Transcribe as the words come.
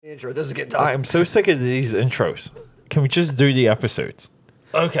Intro. This is getting done. I am so sick of these intros. Can we just do the episodes?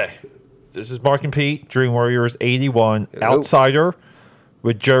 Okay. This is Mark and Pete, Dream Warriors 81, Hello. Outsider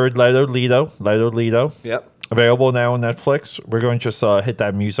with Jared Leto. Yep. Available now on Netflix. We're going to just hit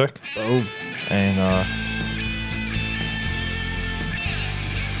that music. Boom. And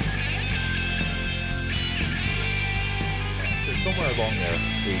so somewhere along there,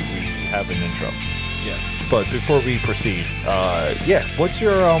 we have an intro. Yeah. But before we proceed, what's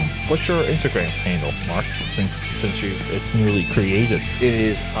your Instagram handle, Mark? Since it's newly created. It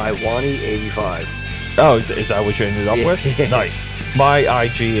is Iwani85. Oh, is that what you ended up Yeah. with? Nice. My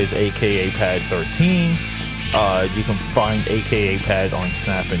IG is AKAPad13. You can find AKAPad on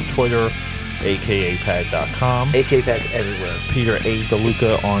Snap and Twitter, AKAPad.com. AK Pads everywhere. Peter A.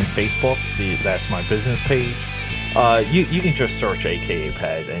 DeLuca on Facebook. That's my business page. You can just search AKA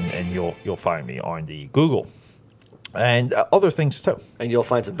Pad and you'll find me on the Google and other things too. And you'll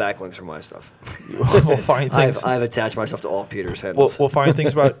find some backlinks for my stuff. We'll find things. I've attached myself to all Peter's handles. We'll find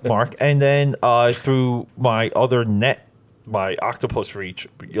things about Mark, and then through my other net, my Octopus Reach,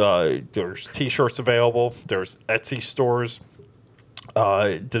 there's T-shirts available. There's Etsy stores,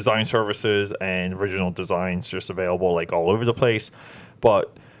 design services, and original designs just available like all over the place.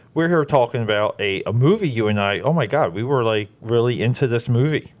 But we're here talking about a movie. You and I. Oh my God, we were like really into this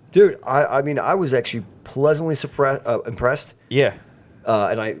movie. Dude, I mean, I was actually pleasantly impressed. Yeah.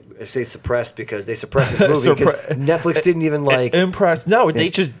 And I say suppressed because they suppressed this movie because Netflix didn't even like... Impressed. No, they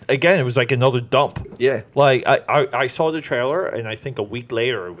just, again, it was like another dump. Yeah. Like, I saw the trailer, and I think a week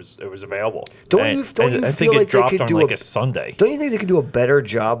later it was available. Don't you feel I think like it dropped they could on do like a Sunday. Don't you think they could do a better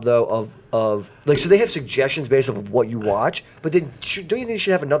job, though, of like, so they have suggestions based off of what you watch, but then don't you think they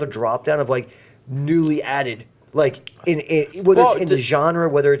should have another drop down of, like, newly added... Like in whether it's in the genre,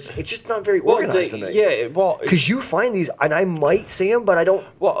 whether it's just not very organized to me. Yeah, well, because you find these, and I might see them, but I don't.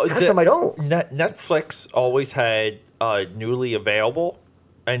 Well, half the time I don't. Netflix always had newly available,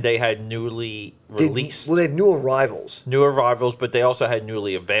 and they had newly released. They had new arrivals. New arrivals, but they also had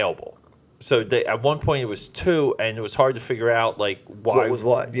newly available. So at one point it was two, and it was hard to figure out like why what was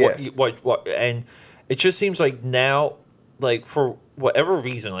what. Yeah. What, and it just seems like now, like for whatever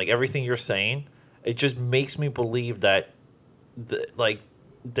reason, like everything you're saying. It just makes me believe that,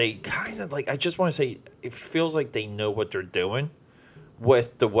 they kind of, like, I just want to say, it feels like they know what they're doing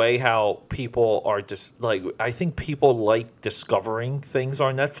with the way how people are just, like, I think people like discovering things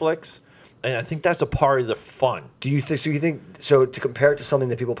on Netflix, and I think that's a part of the fun. Do you think, so to compare it to something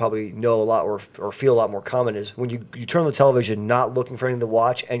that people probably know a lot or feel a lot more common is when you turn on the television not looking for anything to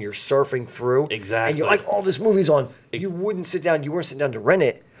watch and you're surfing through. Exactly. And you're like, all this movie's on. You weren't sitting down to rent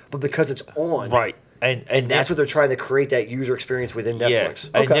it. But because it's on, right, and that's what they're trying to create, that user experience within Netflix.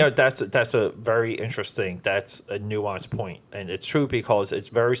 Yeah, okay. and that's a very interesting. That's a nuanced point, and it's true because it's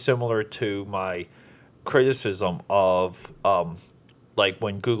very similar to my criticism of like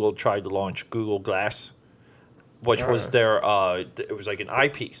when Google tried to launch Google Glass, which was their it was like an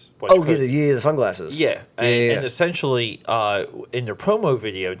eyepiece. The sunglasses. Yeah, and essentially in their promo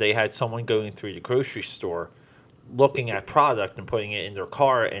video, they had someone going through the grocery store, looking at product and putting it in their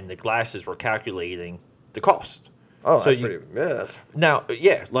car, and the glasses were calculating the cost. Oh, so that's pretty. Yeah. Now,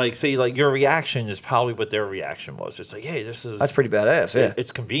 like, see, like your reaction is probably what their reaction was. It's like, hey, that's pretty badass. Yeah,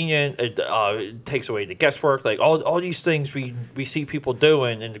 it's convenient. It takes away the guesswork. Like all these things we see people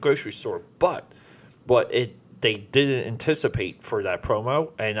doing in the grocery store, but they didn't anticipate for that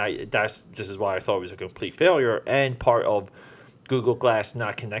promo, and this is why I thought it was a complete failure and part of Google Glass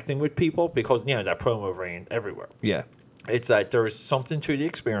not connecting with people because that promo ran everywhere. Yeah, it's that there's something to the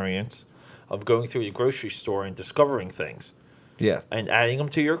experience of going through the grocery store and discovering things. Yeah, and adding them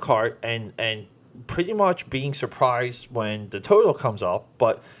to your cart and pretty much being surprised when the total comes up,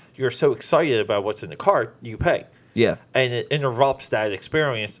 but you're so excited about what's in the cart, you pay. Yeah, and it interrupts that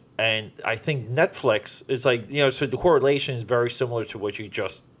experience. And I think Netflix is like so the correlation is very similar to what you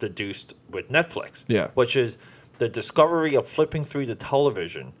just deduced with Netflix. Yeah, which is. The discovery of flipping through the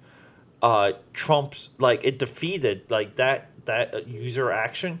television trumps, like, it defeated, like, that user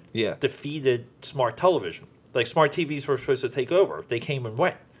action defeated smart television. Like, smart TVs were supposed to take over. They came and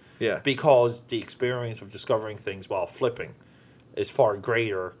went. Yeah. Because the experience of discovering things while flipping is far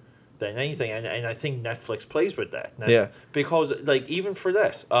greater than anything. And I think Netflix plays with that. Yeah. Because, like, even for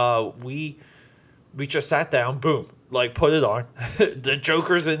this, we just sat down, boom, like, put it on. The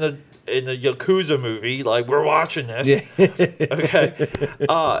Joker's in the Yakuza movie, like, we're watching this. Yeah. Okay.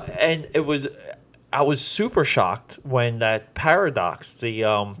 And I was super shocked when that paradox, the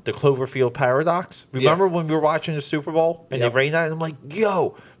Cloverfield paradox. Remember when we were watching the Super Bowl and they ran that, and I'm like,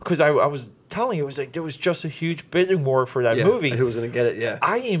 yo, because I was telling you, it was like there was just a huge bidding war for that Yeah, movie. who was going to get it? Yeah.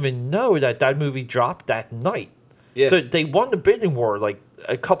 I didn't even know that movie dropped that night. Yeah. So they won the bidding war like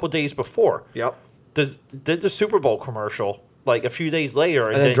a couple days before. Yep. Did the Super Bowl commercial like a few days later,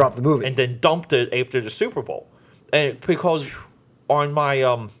 And then dropped the movie. and then dumped it after the Super Bowl, and because on my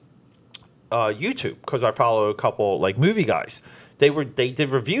YouTube, because I follow a couple like movie guys, they did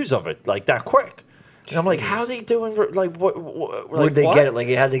reviews of it like that quick, and I'm like, how they doing? Like what? Like, Where'd they what? get it? Like,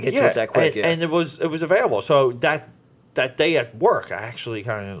 how did they get to it that quick? And it was available. So that day at work, I actually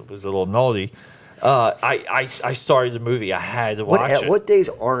kind of was a little naughty. I started the movie. I had to watch it. What days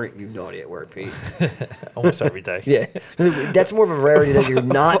aren't you naughty at work, Pete? Almost every day. Yeah, that's more of a rarity that you're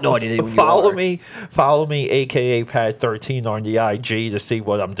not naughty than when Follow you are. follow me, aka Pat13 on the IG to see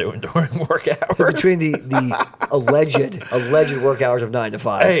what I'm doing during work hours. Between the alleged work hours of 9 to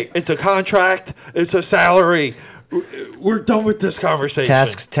 5. Hey, it's a contract. It's a salary. We're done with this conversation.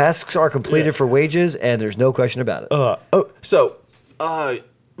 Tasks are completed for wages, and there's no question about it.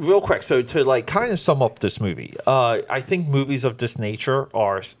 Real quick, so to like kind of sum up this movie, I think movies of this nature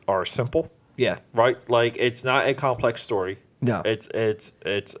are simple. Yeah. Right? Like it's not a complex story. No. It's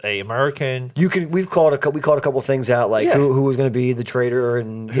a American We called a couple things out, like Yeah. who was going to be the traitor,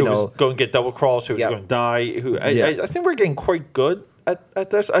 and who was going to get double crossed, who was Yeah. going to die. Yeah. I think we're getting quite good at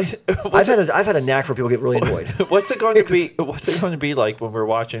this. I've had a knack for people get really annoyed. What's it going to be? What's it going to be like when we're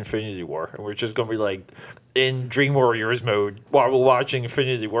watching Infinity War and we're just going to be like in Dream Warriors mode while we're watching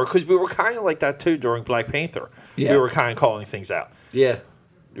Infinity War? Because we were kind of like that too during Black Panther. Yeah. We were kind of calling things out. Yeah.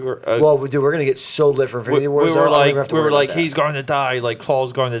 We were, Well, dude, we're gonna get so lit for Infinity War. we so I were don't even like, have to worry about that. he's going to die. Like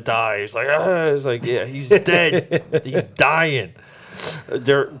Claw's going to die. It's like, yeah, he's dead. He's dying.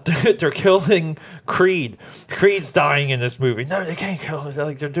 They're killing Creed. Creed's dying in this movie. No, they can't kill him.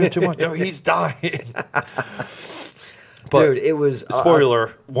 Like they're doing too much. No, he's dying. But Dude, it was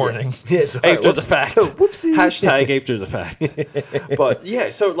spoiler warning. Yeah, sorry, after the fact. Whoopsie. Hashtag after the fact. But yeah,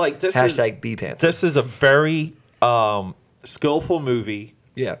 so like this Hashtag B Panther. This is a very skillful movie.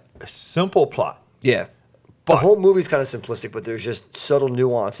 Yeah. A simple plot. Yeah. The whole movie's kind of simplistic, but there's just subtle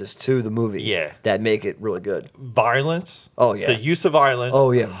nuances to the movie Yeah. that make it really good. Violence. Oh, yeah. The use of violence.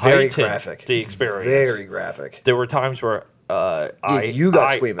 Oh, yeah. Very heightened graphic. The experience. Very graphic. There were times where you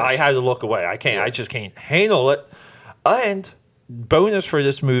got squeamish. I had to look away. I can't. Yeah. I just can't handle it. And bonus for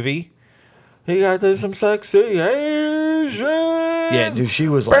this movie, he got to some sexy Asian. Yeah, dude, she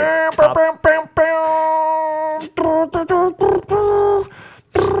was like top.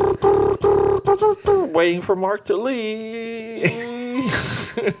 Waiting for Mark to leave.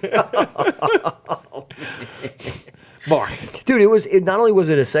 Mark, Dude, not only was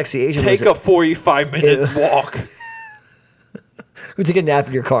it a sexy Asian, take a 45-minute walk. we take a nap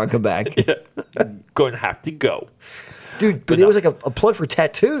in your car and come back. Going to have to go. Dude, but it was like a plug for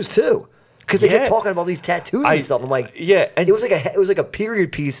tattoos too. Because they Yeah. kept talking about these tattoos and stuff. I'm like, yeah, and it was like a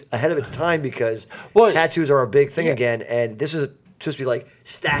period piece ahead of its time because tattoos are a big thing again, and this is supposed to be like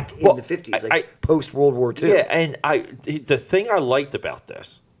stacked in the 50s, like post World War II. Yeah, and the thing I liked about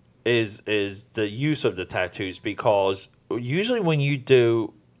this is the use of the tattoos, because usually when you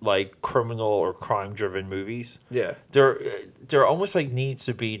do like criminal or crime driven movies, Yeah. there almost like needs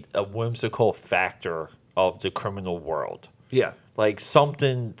to be a whimsical factor of the criminal world. Yeah. Like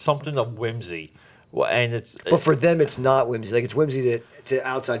something of whimsy. Well, and But for them, it's not whimsy. Like, it's whimsy to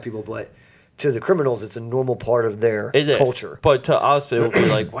outside people, but to the criminals, it's a normal part of their culture. But to us, it would be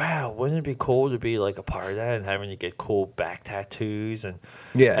like, wow, wouldn't it be cool to be like a part of that and having to get cool back tattoos and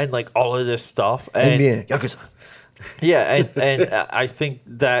like all of this stuff. And being Yakuza. Yeah, and I think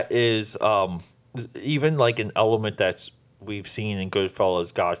that is even like an element that's we've seen in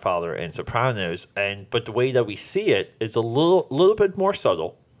Goodfellas, Godfather, and Sopranos, but the way that we see it is a little bit more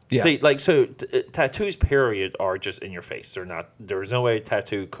subtle. Yeah. See, like tattoos, period, are just in your face. They're not. There's no way a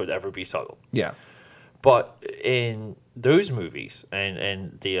tattoo could ever be subtle. Yeah. But in those movies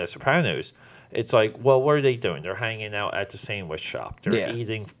and the Sopranos, it's like, well, what are they doing? They're hanging out at the sandwich shop. They're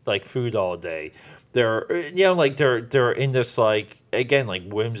eating like food all day. They're they're in this like, again, like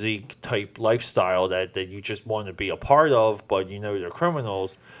whimsy type lifestyle that you just want to be a part of, but they're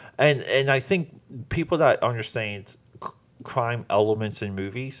criminals. And I think people that understand crime elements in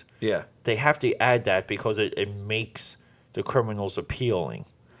movies, they have to add that because it makes the criminals appealing.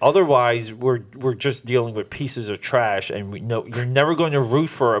 Otherwise, we're just dealing with pieces of trash, and we know you're never going to root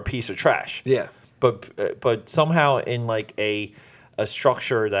for a piece of trash. Yeah. But somehow in like a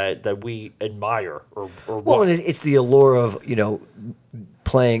structure that we admire or Well, and it's the allure of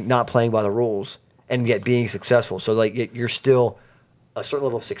not playing by the rules and yet being successful. So like you're still a certain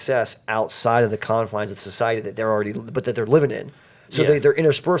level of success outside of the confines of society that they're living in. So they're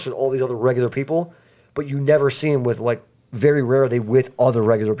interspersed with all these other regular people, but you never see them with, like, very rare are they with other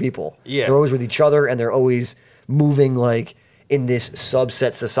regular people. Yeah. They're always with each other, and they're always moving, like, in this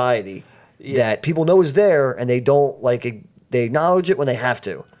subset society that people know is there, and they don't, like, they acknowledge it when they have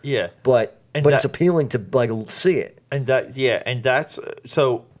to. Yeah. But And it's appealing to, like, see it. And that's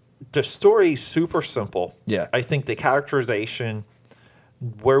so the story's super simple. Yeah. I think the characterization,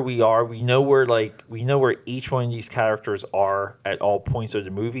 where we are, we know where each one of these characters are at all points of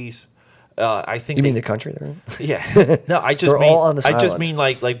the movies. I think You mean the country they're in? Yeah. No, I just They're mean all on this I just island. mean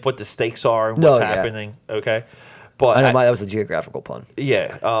like what the stakes are and what's happening. Okay. But I know that was a geographical pun.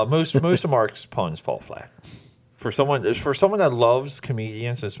 yeah, most of Mark's puns fall flat. For someone that loves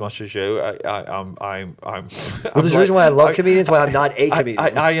comedians as much as you, I'm. Well, there's a reason why I love comedians, why I'm not a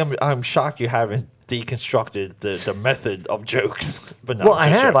comedian. I'm shocked you haven't deconstructed the method of jokes. But no, Well, I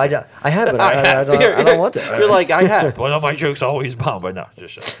have, but I don't want to. You're like, I have. One of my jokes always bomb, but no,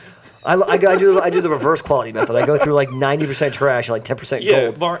 just shut up. I do the reverse quality method. I go through like 90% trash and like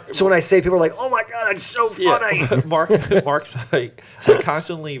 10% gold. So when I say, people are like, "Oh my god, that's so funny." Yeah. Mark's like, I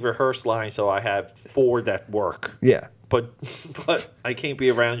constantly rehearse lines so I have 4 that work. Yeah. But I can't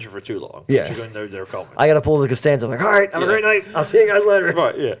be around you for too long. Yeah. You're gonna know they're coming. I gotta pull the Costanza. I'm like, all right, have a great night. I'll see you guys later.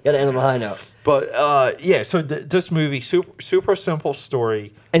 Right, yeah. Gotta end on a high note. But yeah, so this movie, super simple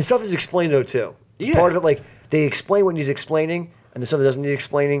story. And stuff is explained though too. Yeah. Part of it, like they explain what needs explaining, and the stuff that doesn't need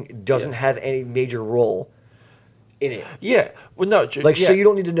explaining doesn't have any major role in it. Yeah. Well, no. So you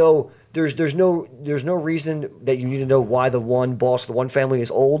don't need to know. There's no reason that you need to know why the one boss of the one family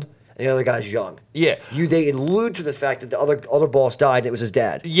is old and the other guy's young. Yeah. They allude to the fact that the other boss died and it was his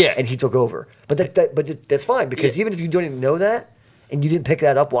dad. Yeah. And he took over. But that's fine because even if you don't even know that and you didn't pick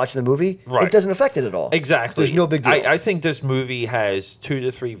that up watching the movie, Right. it doesn't affect it at all. Exactly. There's no big deal. I think this movie has 2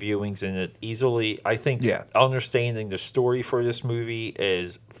 to 3 viewings in it easily. I think understanding the story for this movie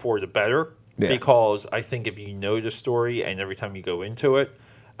is for the better because I think if you know the story and every time you go into it,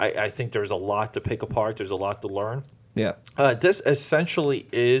 I think there's a lot to pick apart. There's a lot to learn. Yeah. This essentially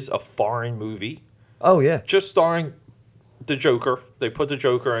is a foreign movie. Oh yeah. Just starring the Joker. They put the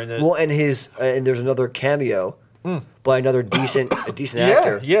Joker in it. Well, and there's another cameo by another decent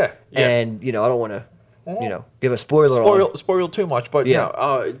actor. Yeah. And I don't want to give a spoiler. Spoil too much, but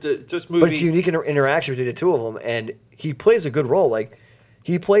this movie. But it's a unique interaction between the two of them, and he plays a good role. Like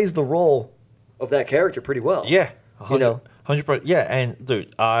he plays the role of that character pretty well. Yeah. 100%. Yeah, and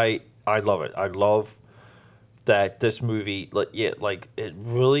dude, I love it. I love that this movie, it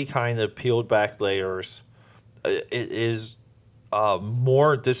really kind of peeled back layers. It is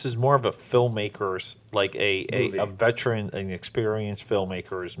more. This is more of a filmmaker's, like a veteran, an experienced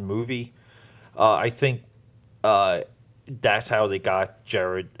filmmaker's movie. I think that's how they got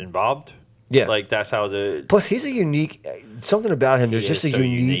Jared involved. Yeah, like that's how the. Plus, he's a unique. Something about him. There's just a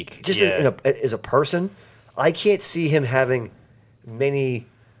unique. Just as a person, I can't see him having many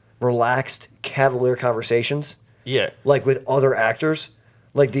relaxed, cavalier conversations. Yeah, like with other actors.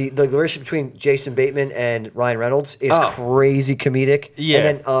 Like the relationship between Jason Bateman and Ryan Reynolds is crazy comedic. Yeah,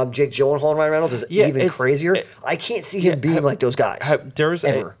 and then Jake Gyllenhaal and Ryan Reynolds is even crazier. I can't see him being like those guys.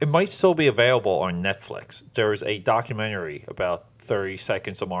 It might still be available on Netflix. There's a documentary about 30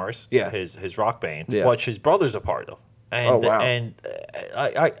 Seconds of Mars. Yeah, his rock band, which his brother's a part of. And, And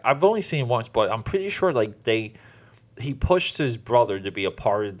I've only seen it once, but I'm pretty sure he pushed his brother to be a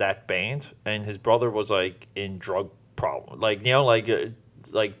part of that band, and his brother was like in drug problem,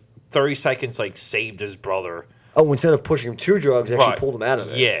 like 30 Seconds saved his brother. Oh, instead of pushing him to drugs, actually pulled him out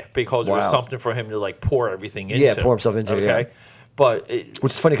of it. Yeah, because it was something for him to pour everything into. Yeah, pour himself into. Okay, but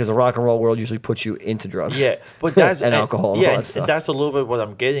which is funny because the rock and roll world usually puts you into drugs. Yeah, but that's and alcohol. And all that stuff. And that's a little bit what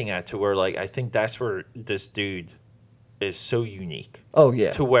I'm getting at. To where I think that's where this dude is so unique. Oh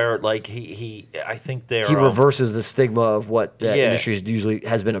yeah. To where I think he reverses the stigma of what that industry usually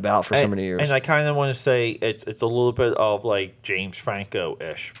has been about for so many years. And I kind of want to say it's a little bit of like James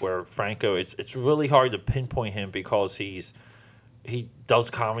Franco-ish, where Franco it's really hard to pinpoint him because he does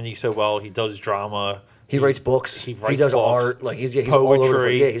comedy so well, he does drama, he writes books, he does books, art, he's poetry. All over,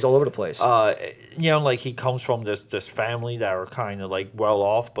 he's all over the place. He comes from this family that are kind of well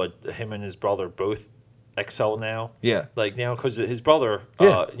off, but him and his brother both excel now. Yeah. Now because his brother,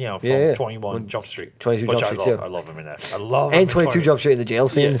 from 21 Jump Street. 22 Jump Street, too. I love him in that. I love him. And 22 Jump Street in the jail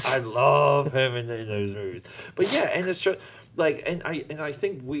scenes. Yeah, I love him in those movies. But yeah, and it's just and I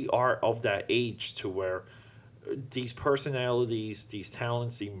think we are of that age to where these personalities, these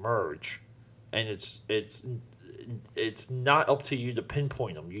talents emerge, and it's it's not up to you to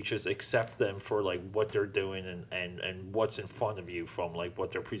pinpoint them. You just accept them for like what they're doing and what's in front of you from like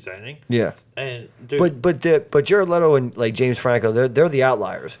what they're presenting. Yeah. And dude, but Jared Leto and like James Franco, they're the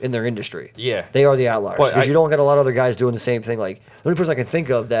outliers in their industry. Yeah. They are the outliers But because you don't got a lot of other guys doing the same thing. Like the only person I can think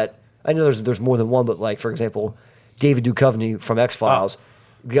of that I know there's more than one, but like for example, David Duchovny from X Files,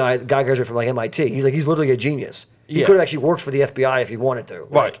 guy graduated from like MIT. He's literally a genius. He could have actually worked for the FBI if he wanted to.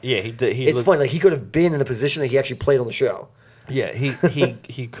 Right. Yeah. He did. It's funny. Like he could have been in the position that he actually played on the show. Yeah. He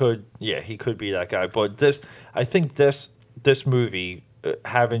could. Yeah. He could be that guy. But I think this movie,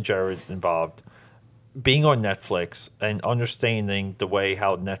 having Jared involved, being on Netflix and understanding the way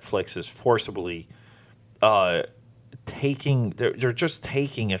how Netflix is forcibly taking, they're just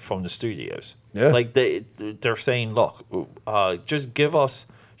taking it from the studios. Yeah. Like they're saying, look, just give us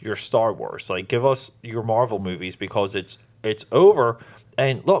your Star Wars, like give us your Marvel movies because it's over.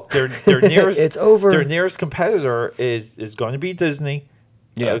 And look, their nearest It's over. Their nearest competitor is going to be Disney.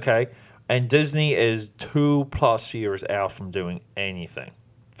 Yeah. Okay. And Disney is 2+ years out from doing anything.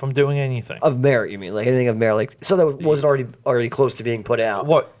 Of merit, you mean? Like anything of merit, like so that wasn't already close to being put out.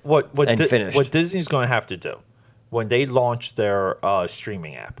 Finished. What Disney's going to have to do when they launch their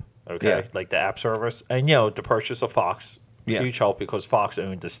streaming app, okay, like the app service, and the purchase of Fox, huge help because Fox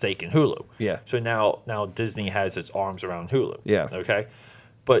owned the stake in Hulu. Yeah. So now Disney has its arms around Hulu. Yeah. Okay.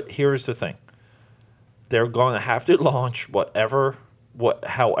 But here's the thing: they're going to have to launch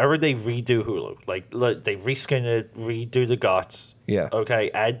however they redo Hulu, like they reskin it, redo the guts. Yeah. Okay.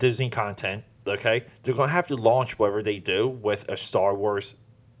 Add Disney content. Okay. They're going to have to launch whatever they do with a Star Wars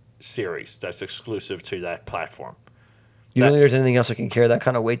series that's exclusive to that platform. You don't think there's anything else that can carry that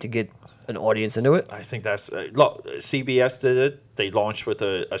kind of weight to get an audience into it? I think that's look. CBS did it. They launched with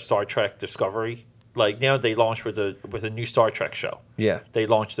a Star Trek Discovery. Like now, they launched with a new Star Trek show. Yeah. They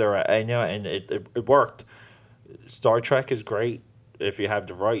launched their and it worked. Star Trek is great if you have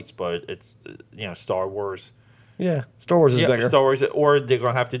the rights, but it's Star Wars. Yeah, Star Wars is bigger. Star Wars, or they're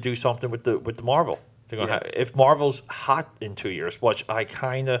gonna have to do something with the Marvel. They're gonna have, if Marvel's hot in 2 years, which I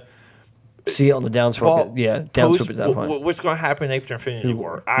kind of see it on the downstroke. Downstroke at that point. What's gonna happen after Infinity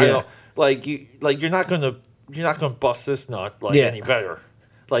War? I don't you're not gonna bust this nut any better.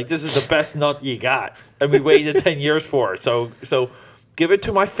 Like this is the best nut you got, and we waited 10 years for it. So give it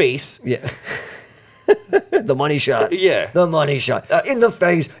to my face. Yeah. The money shot. Yeah. The money shot. In the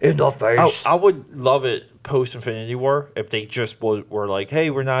face. In the face. I would love it post Infinity War if they just were like,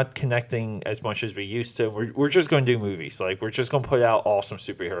 hey, we're not connecting as much as we used to. We're just going to do movies. Like, we're just going to put out awesome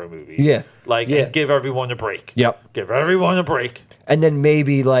superhero movies. Yeah. And give everyone a break. Yep. Give everyone a break. And then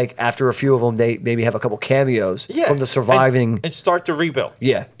maybe, like, after a few of them, they maybe have a couple cameos from the surviving. And start the rebuild.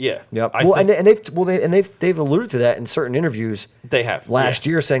 Yeah. Yeah. Yep. They've alluded to that in certain interviews. They have. Last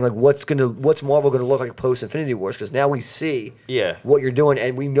year saying, like, what's Marvel going to look like post Infinity Wars? Because now we see what you're doing,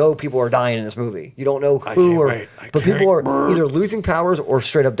 and we know people are dying in this movie. You don't know who but people are either losing powers or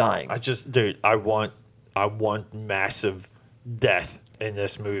straight up dying. I want massive death in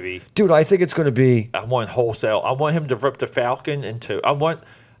this movie. Dude, I think it's going to be... I want wholesale. I want him to rip the Falcon into... I want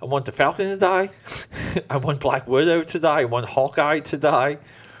the Falcon to die. I want Black Widow to die. I want Hawkeye to die.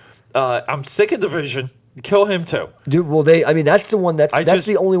 I'm sick of the Vision. Kill him too. Dude, well, that's the one that's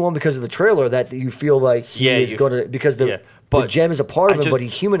the only one because of the trailer that you feel like he is going to... Because the gem is a part of him, but he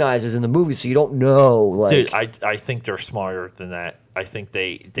humanizes in the movie, so you don't know. Like, dude, I think they're smarter than that. I think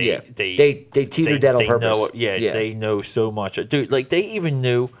they teetered that on purpose. They know so much. Dude, like they even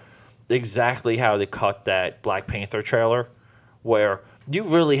knew exactly how to cut that Black Panther trailer where you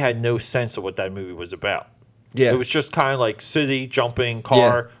really had no sense of what that movie was about. Yeah. It was just kind of like city, jumping,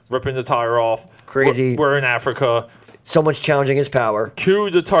 car, ripping the tire off. Crazy. We're in Africa. Someone's challenging his power. Cue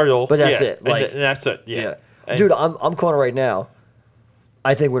the title. But that's it. Like, and that's it. Yeah. Dude, I'm calling it right now.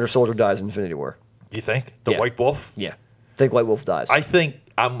 I think Winter Soldier dies in Infinity War. You think? The White Wolf? Yeah. I think White Wolf dies.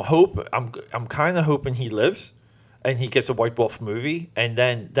 I'm kind of hoping he lives and he gets a White Wolf movie, and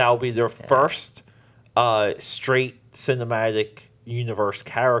then that'll be their first straight cinematic universe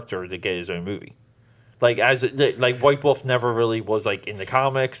character to get his own movie. Like White Wolf never really was like in the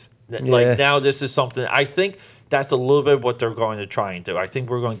comics. Like now this is something I think that's a little bit what they're going to try and do. I think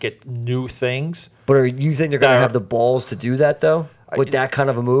we're going to get new things. But you think they're going to have the balls to do that though? With that kind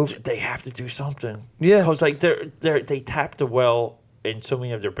of a move? They have to do something. Yeah. Because like they tapped the well in so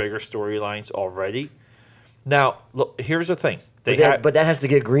many of their bigger storylines already. Now, look, here's the thing. But that has to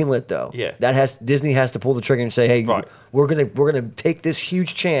get greenlit though. Yeah. Disney has to pull the trigger and say, hey, we're gonna take this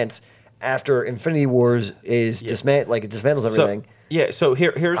huge chance after Infinity Wars is dismantles everything. Yeah, so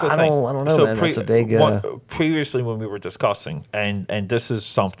here's the thing. I don't know, so man. That's a big. Previously, when we were discussing, and this is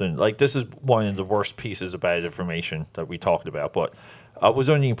something like this is one of the worst pieces of bad information that we talked about. But I was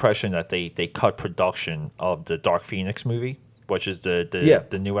under the impression that they cut production of the Dark Phoenix movie, which is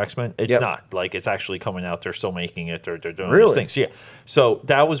the new X-Men. It's not. Like, it's actually coming out. They're still making it. They're doing these things. Yeah. So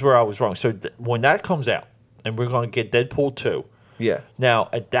that was where I was wrong. So when that comes out, and we're going to get Deadpool 2. Yeah. Now,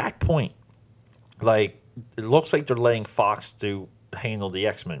 at that point, like, it looks like they're letting Fox handle the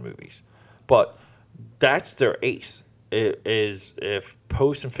X-Men movies. But that's their ace. It is if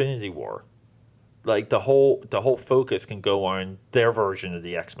post-Infinity War, like, the whole focus can go on their version of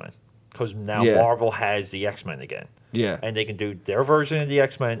the X-Men. Because now Marvel has the X-Men again. Yeah. And they can do their version of the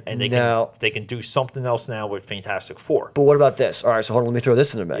X-Men, and they can do something else now with Fantastic Four. But what about this? All right, so hold on, let me throw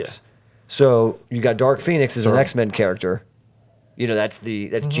this in the mix. Yeah. So you got Dark Phoenix as an X-Men character. You know, that's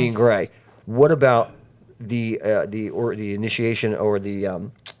Jean Grey. What about the initiation or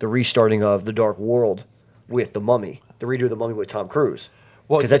the restarting of the Dark World with the Mummy? The redo of the Mummy with Tom Cruise.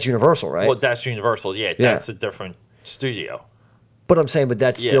 Because that's Universal, right? Well, that's Universal. Yeah, that's a different studio. But I'm saying,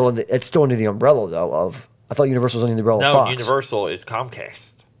 that's still it's still under the umbrella though of. I thought Universal was under the umbrella of Fox. No, Universal is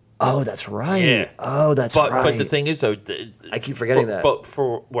Comcast. Oh, that's right. Yeah. Oh, that's right. But the thing is, though, I keep forgetting that. But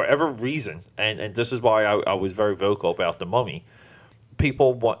for whatever reason, and this is why I was very vocal about the Mummy.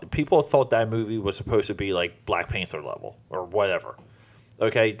 People thought that movie was supposed to be like Black Panther level or whatever.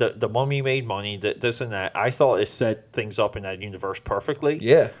 Okay, the Mummy made money. This and that. I thought it set things up in that universe perfectly.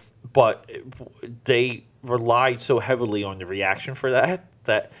 Yeah. But they relied so heavily on the reaction for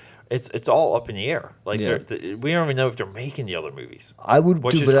that it's all up in the air. Like we don't even know if they're making the other movies.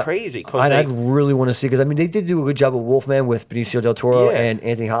 Which is crazy. I'd really want to see, because I mean they did do a good job of Wolfman with Benicio del Toro and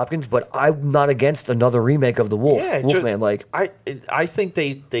Anthony Hopkins, but I'm not against another remake of the Wolfman. Like I think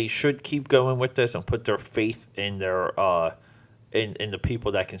they should keep going with this and put their faith in their in the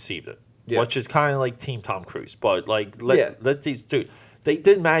people that conceived it, which is kind of like Team Tom Cruise. But like let these dude. They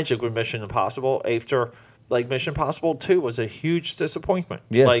did magic with Mission Impossible after. Like, Mission Impossible 2 was a huge disappointment.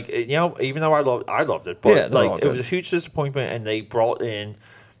 Yeah. Like, even though I loved it, but it was a huge disappointment, and they brought in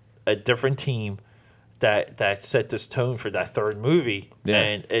a different team that set this tone for that third movie. Yeah.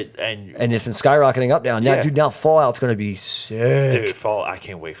 And it's been skyrocketing up now. Now, dude, now Fallout's going to be sick. Dude, Fallout, I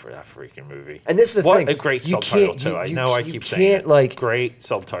can't wait for that freaking movie. And this is the thing. What a great subtitle, too. I know I keep saying it. Like, great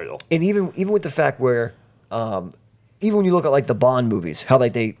subtitle. And even with the fact where... even when you look at like the Bond movies, how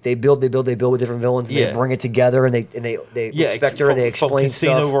like they build with different villains, and they bring it together, and they Spectre, and they explain from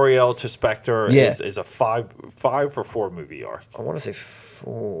Casino stuff. Royale to Spectre is a 5 or 4 movie arc. I want to say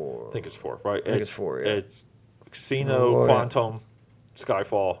 4. I think it's 4, right? I think it's 4. Yeah. It's Casino, Quantum,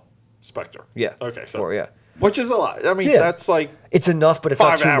 Skyfall, Spectre. Yeah. Okay. So 4. Yeah. Which is a lot. I mean, that's like it's enough, but it's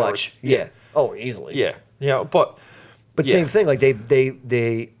not too 5 hours. much. Yeah. Oh, easily. Yeah. Yeah. But same thing. Like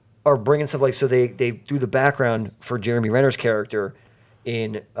they are bringing stuff like, so they do the background for Jeremy Renner's character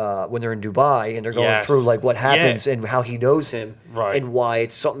in when they're in Dubai, and they're going through like what happens and how he knows him and why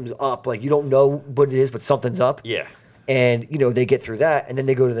it's something's up. Like you don't know what it is, but something's up. Yeah. And they get through that, and then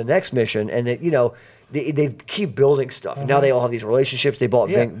they go to the next mission, and they keep building stuff. And now they all have these relationships. They brought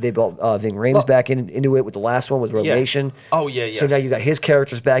Ving Rhames back into it with the last one with Revelation. Yeah. Oh yeah. Yes. So now you got his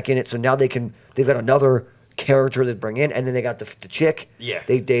characters back in it. So now they've got another character they bring in, and then they got the chick. Yeah,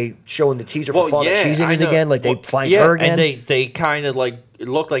 they show in the teaser for Fallout. She's in it again. Like they find her again, and they kind of like it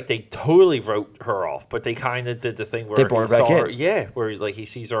looked like they totally wrote her off, but they kind of did the thing where they brought her back in. Yeah, where like he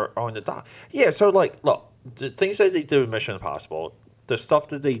sees her on the dock. Yeah, so like look, the things that they did with Mission Impossible, the stuff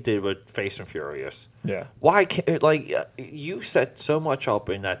that they did with Fast and Furious. Yeah. Why can't you set so much up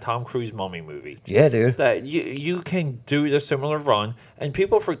in that Tom Cruise Mummy movie? Yeah, dude. That you can do the similar run, and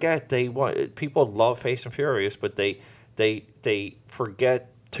people forget people love Fast and Furious, but they forget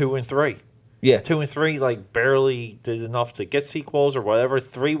 2 and 3. Yeah. 2 and 3 like barely did enough to get sequels or whatever.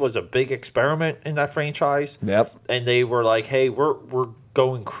 3 was a big experiment in that franchise. Yep. And they were like, hey, we're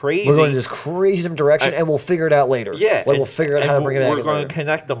going crazy. We're going in this crazy different direction, and we'll figure it out later. Yeah. Like we'll figure out how to bring it back. We're going to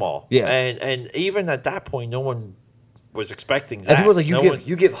connect them all. Yeah. And even at that point, no one was expecting that. And people were like,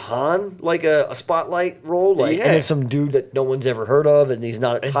 you give Han like a spotlight role, like, and then some dude that no one's ever heard of, and he's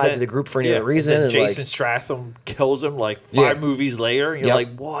not tied to the group for any other reason. And Jason Statham kills him like 5 movies later. And you're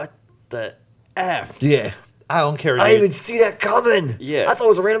like, what the F? Yeah. I don't care. I didn't even see that coming. Yeah. I thought it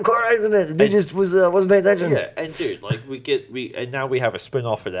was a random car accident. They just wasn't paying attention. Yeah, and dude, like and now we have a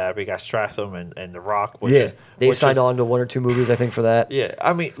spin-off of that. We got Statham and The Rock. They signed on to 1 or 2 movies, I think, for that. Yeah,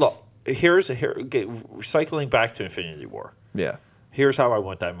 I mean, look, cycling back to Infinity War. Yeah. Here's how I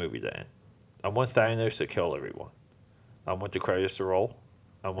want that movie to end. I want Thanos to kill everyone. I want the credits to roll.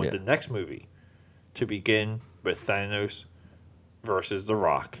 I want the next movie to begin with Thanos versus The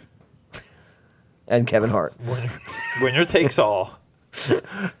Rock. And Kevin Hart. Winner takes all.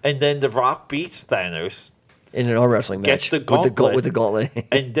 And then The Rock beats Thanos. In an arm wrestling match. Gets the gauntlet. With the gauntlet.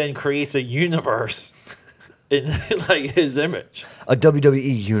 And then creates a universe in like his image. A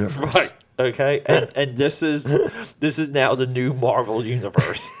WWE universe. Right. Okay. And this is now the new Marvel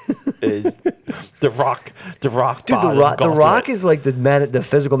universe. Is The Rock. Dude, the Rock is like the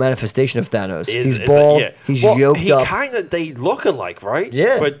physical manifestation of Thanos. He's bald. He's yoked up. They look alike, right?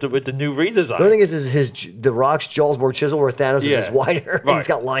 Yeah. With the new redesign. The only thing is the Rock's jaw's more chiseled, where Thanos is wider. Right. He's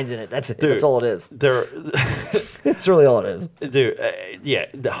got lines in it. That's it. Dude, that's all it is. It's really all it is. Dude,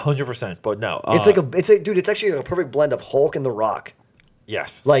 100%. But no, it's actually a perfect blend of Hulk and the Rock.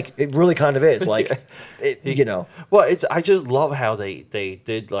 Yes. Like, it really kind of is. Like, you know. Well, I just love how they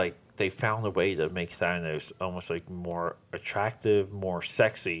did, like, they found a way to make Thanos almost, like, more attractive, more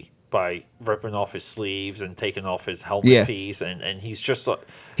sexy by ripping off his sleeves and taking off his helmet piece. And he's just like...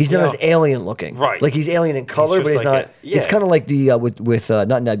 He's not as alien looking. Right. Like, he's alien in color, but he's like not... It's kind of like the, with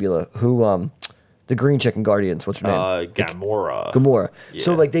not Nebula, who, the green chick in Guardians. What's her name? Gamora. Yeah.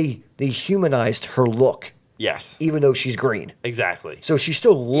 So, like, they humanized her look. Yes. Even though she's green. Exactly. So she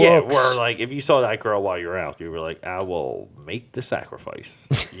still looks... Yeah, where, like, if you saw that girl while you're out, you were like, I will make the sacrifice.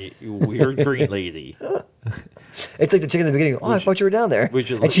 you weird green lady. It's like the chick in the beginning. I thought you were down there.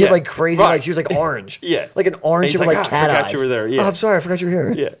 And she had, like, crazy... Like, she was, like, orange. Yeah. Like an orange with, like, cat eyes. I forgot you were there. Yeah. Oh, I'm sorry. I forgot you were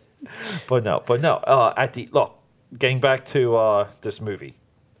here. Yeah. But no. Look, getting back to this movie,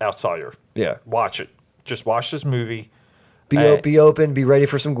 Outsider. Yeah. Watch it. Just watch this movie. Be open. Be ready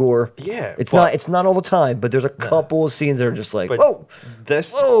for some gore. Yeah, it's not all the time, but there's a couple of scenes that are just like, whoa.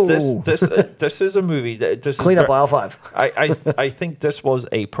 This is a movie that clean up aisle 5. I think this was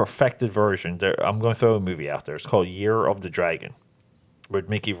a perfected version. I'm going to throw a movie out there. It's called Year of the Dragon with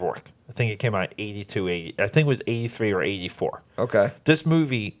Mickey Rourke. I think it came out in 82, 80. I think it was 83 or 84. Okay. This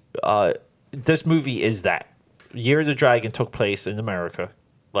movie is that. Year of the Dragon took place in America.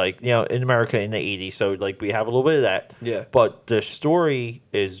 Like, in America in the 80s. So, like, we have a little bit of that. Yeah. But the story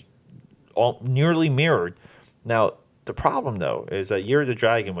is nearly mirrored. Now, the problem, though, is that Year of the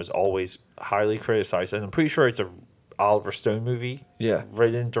Dragon was always highly criticized. And I'm pretty sure it's a Oliver Stone movie. Yeah.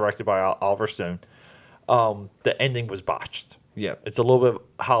 Written, directed by Oliver Stone. The ending was botched. Yeah. It's a little bit of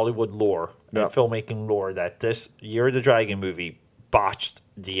Hollywood lore and filmmaking lore that this Year of the Dragon movie botched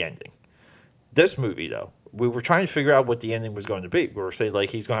the ending. This movie, though, we were trying to figure out what the ending was going to be. We were saying, like,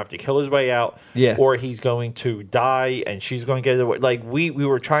 he's going to have to kill his way out, or he's going to die and she's going to get away. Like, we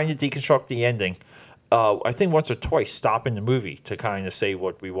were trying to deconstruct the ending. I think once or twice stopping the movie to kind of say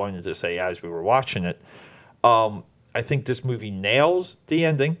what we wanted to say as we were watching it. I think this movie nails the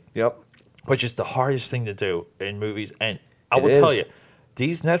ending. Yep. Which is the hardest thing to do in movies. And I will tell you,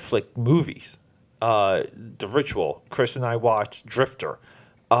 these Netflix movies, The Ritual, Chris and I watched Drifter,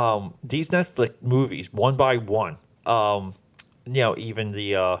 these Netflix movies, one by one, even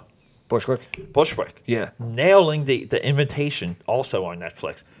the Bushwick, nailing the Invitation, also on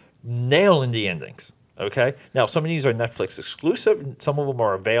Netflix, nailing the endings. Okay, now some of these are Netflix exclusive, and some of them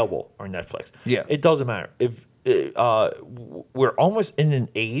are available on Netflix. Yeah, it doesn't matter. If we're almost in an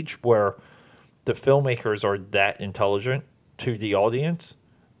age where the filmmakers are that intelligent to the audience,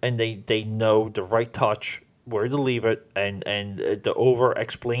 and they know the right touch, where to leave it, and the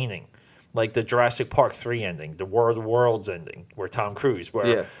over-explaining. Like the Jurassic Park 3 ending, the War of the Worlds ending, where Tom Cruise,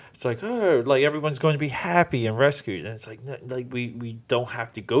 where it's like, oh, like everyone's going to be happy and rescued. And it's like, no, like we don't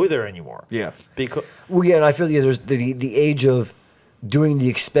have to go there anymore. Yeah. Because and I feel there's the age of doing the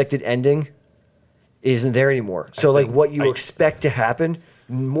expected ending isn't there anymore. So like what you expect to happen,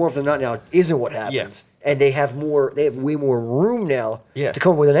 more often than not now, isn't what happens. Yeah. And they have way more room now to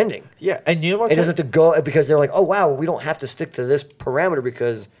come up with an ending. Yeah, and you know what? It doesn't have to go because they're like, oh wow, we don't have to stick to this parameter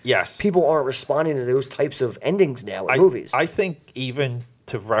because people aren't responding to those types of endings now in movies. I think even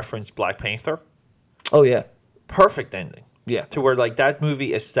to reference Black Panther. Oh yeah, perfect ending. Yeah, to where like that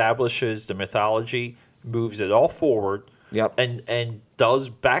movie establishes the mythology, moves it all forward. Yep. And does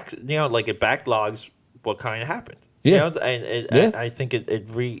it backlogs what kind of happened. Yeah. And I think it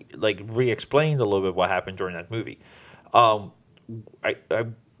re-explained a little bit what happened during that movie. I'll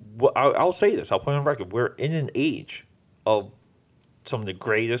say this. I'll put it on record. We're in an age of some of the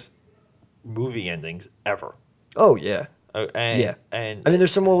greatest movie endings ever. Oh yeah. And I mean,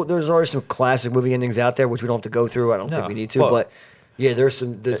 there's already some classic movie endings out there which we don't have to go through. I don't think we need to, but yeah, there's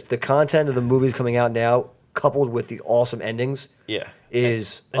the content of the movies coming out now, coupled with the awesome endings,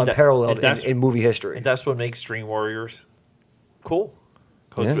 is unparalleled in movie history. And that's what makes Dream Warriors cool.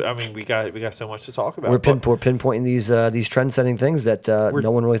 Because I mean, we got so much to talk about. We're pinpointing these trend-setting things that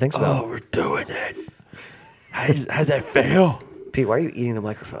no one really thinks about. Oh, we're doing it. How's that feel? Pete, why are you eating the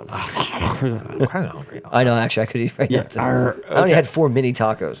microphone? I'm kind of hungry. I know, actually, I could eat right now. Too. I only had 4 mini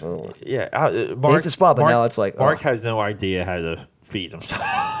tacos. Oh. Yeah, Mark, hit the spot, but now it's like Mark has no idea how to feed himself.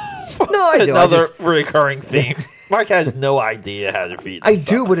 No, I do. Another recurring theme. Mark has no idea how to feed himself.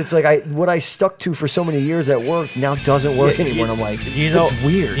 I do, but it's like what I stuck to for so many years at work now doesn't work anymore. And I'm like, it's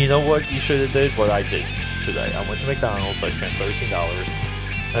weird. You know what you should have did? What I did today. I went to McDonald's. I spent $13.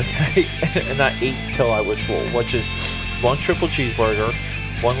 Okay, and I ate till I was full, which is 1 triple cheeseburger,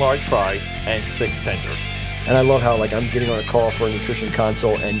 1 large fry, and 6 tenders. And I love how like I'm getting on a call for a nutrition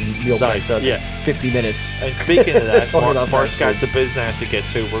consult and meal breaks out 50 minutes. And speaking of that, Mark's got the business to get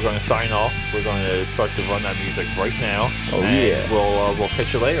to. We're going to sign off. We're going to start to run that music right now. Oh yeah. We'll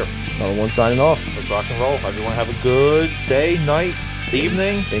catch you later. Another one signing off. Let's rock and roll. Everyone have a good day, night,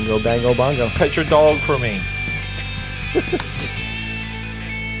 evening. Bingo, bango, bongo. Pet your dog for me.